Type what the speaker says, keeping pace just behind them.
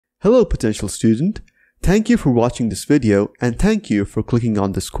Hello potential student, thank you for watching this video and thank you for clicking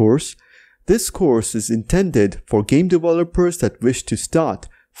on this course. This course is intended for game developers that wish to start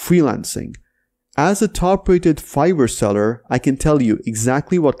freelancing. As a top-rated Fiverr seller, I can tell you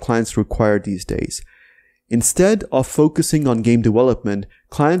exactly what clients require these days. Instead of focusing on game development,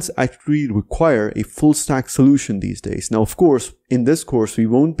 clients actually require a full-stack solution these days. Now, of course, in this course, we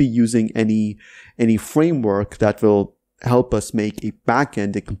won't be using any framework that will help us make a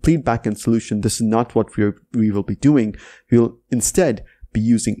complete backend solution. This is not what we will be doing. We'll instead be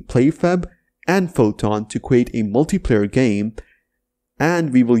using PlayFab and Photon to create a multiplayer game,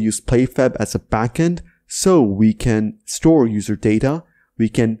 and we will use PlayFab as a backend so we can store user data, we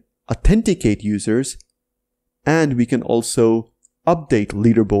can authenticate users, and we can also update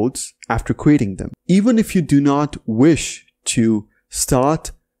leaderboards after creating them. Even if you do not wish to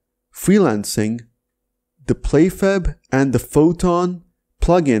start freelancing, the PlayFab and the Photon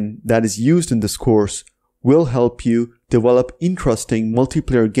plugin that is used in this course will help you develop interesting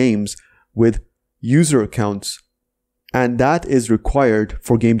multiplayer games with user accounts, and that is required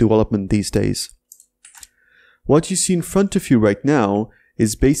for game development these days. What you see in front of you right now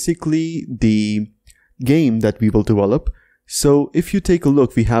is basically the game that we will develop. So if you take a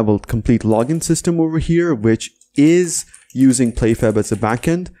look, we have a complete login system over here, which is using PlayFab as a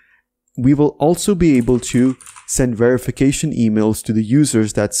backend. We will also be able to send verification emails to the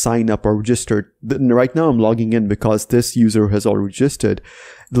users that sign up or registered. Right now I'm logging in because this user has already registered.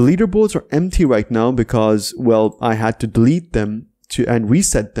 The leaderboards are empty right now because, well, I had to delete them and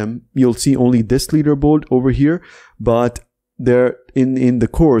reset them. You'll see only this leaderboard over here, but there in the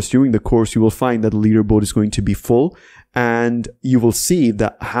course, during the course, you will find that the leaderboard is going to be full, and you will see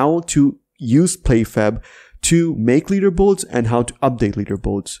that how to use PlayFab to make leaderboards and how to update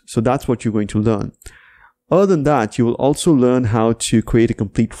leaderboards. So that's what you're going to learn. Other than that, you will also learn how to create a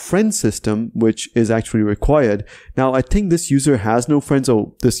complete friend system, which is actually required. Now, I think this user has no friends.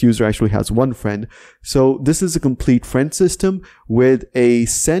 Oh, this user actually has one friend. So this is a complete friend system with a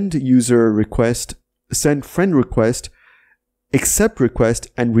send user request, send friend request, accept request,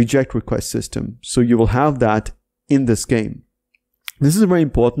 and reject request system. So you will have that in this game. This is very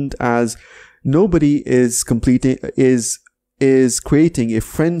important as nobody is creating a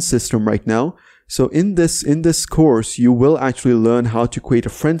friend system right now. So in this course, you will actually learn how to create a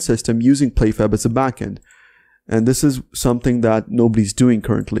friend system using PlayFab as a backend. And this is something that nobody's doing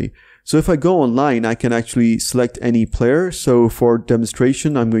currently. So if I go online, I can actually select any player. So for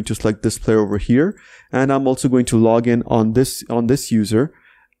demonstration, I'm going to select this player over here. And I'm also going to log in on this user.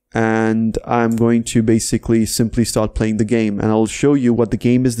 And I'm going to basically simply start playing the game, and I'll show you what the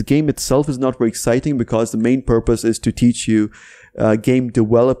game is. The game itself is not very exciting because the main purpose is to teach you game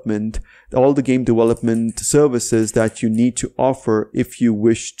development, all the game development services that you need to offer if you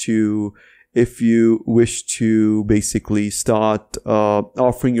wish to basically start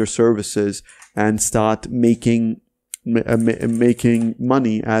offering your services and start making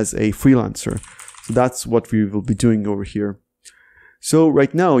money as a freelancer. So that's what we will be doing over here. So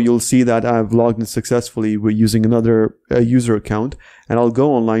right now you'll see that I've logged in successfully with using another user account, and I'll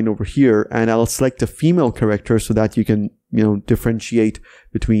go online over here and I'll select a female character so that you can, differentiate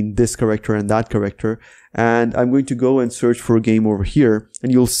between this character and that character. And I'm going to go and search for a game over here,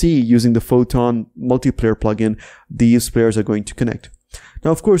 and you'll see using the Photon multiplayer plugin, these players are going to connect. Now,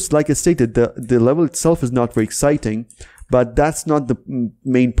 of course, like I stated, the level itself is not very exciting, but that's not the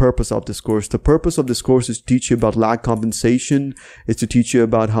main purpose of this course. The purpose of this course is to teach you about lag compensation. It's to teach you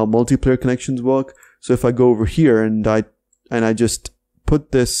about how multiplayer connections work. So if I go over here and I just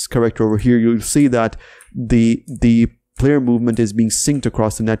put this character over here, you'll see that the player movement is being synced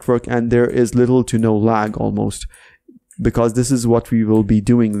across the network, and there is little to no lag almost, because this is what we will be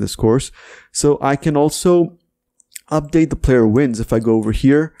doing in this course. So I can also update the player wins if I go over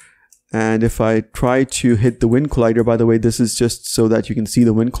here. And if I try to hit the win collider, by the way, this is just so that you can see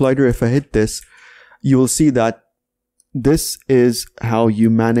the win collider. If I hit this, you will see that this is how you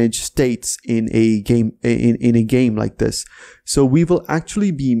manage states in a game, in a game like this. So we will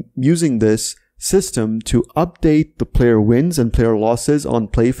actually be using this system to update the player wins and player losses on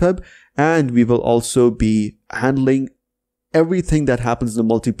PlayFab. And we will also be handling everything that happens in a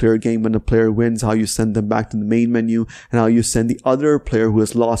multiplayer game when a player wins, how you send them back to the main menu, and how you send the other player who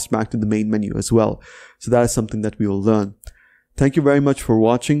has lost back to the main menu as well. So that is something that we will learn. Thank you very much for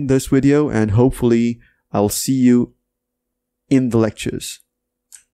watching this video, and hopefully I'll see you in the lectures.